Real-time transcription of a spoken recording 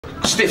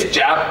stiff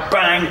jab,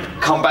 bang,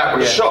 come back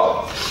with a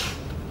shot.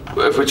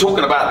 If we're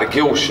talking about the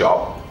GEALE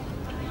shot,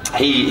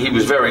 he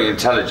was very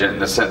intelligent in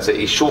the sense that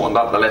he shortened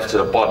up the left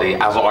of the body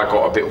as I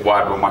got a bit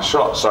wide with my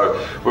shot.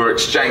 So we're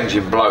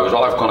exchanging blows.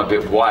 I've gone a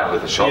bit wide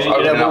with the shots.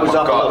 Your elbow was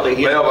up a little bit,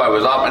 my elbow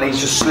was up, and he's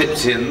just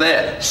slipped in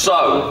there.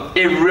 So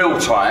in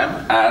real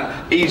time,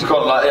 and he's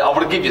gone like, I'm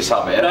going to give you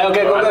something. No,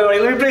 okay, right?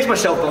 Let me brace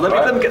myself on.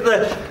 Let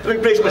me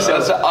brace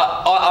myself.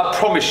 I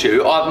promise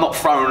you, I've not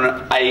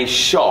thrown a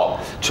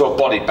shot to a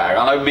body bag.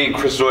 I know me and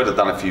Chris Lloyd have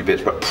done a few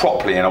bits, but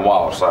properly in a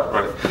while.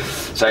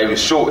 So he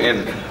was short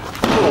in.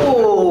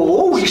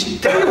 Oh, you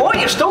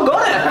still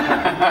got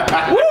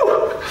it.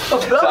 Woo!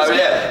 So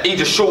yeah, he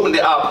just shortened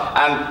it up,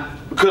 and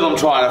because I'm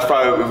trying to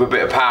throw it with a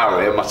bit of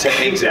power here, my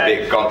technique's a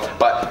bit gone.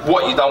 But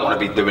what you don't want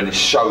to be doing is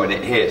showing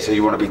it here, so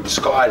you want to be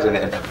disguising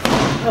it.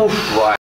 Right.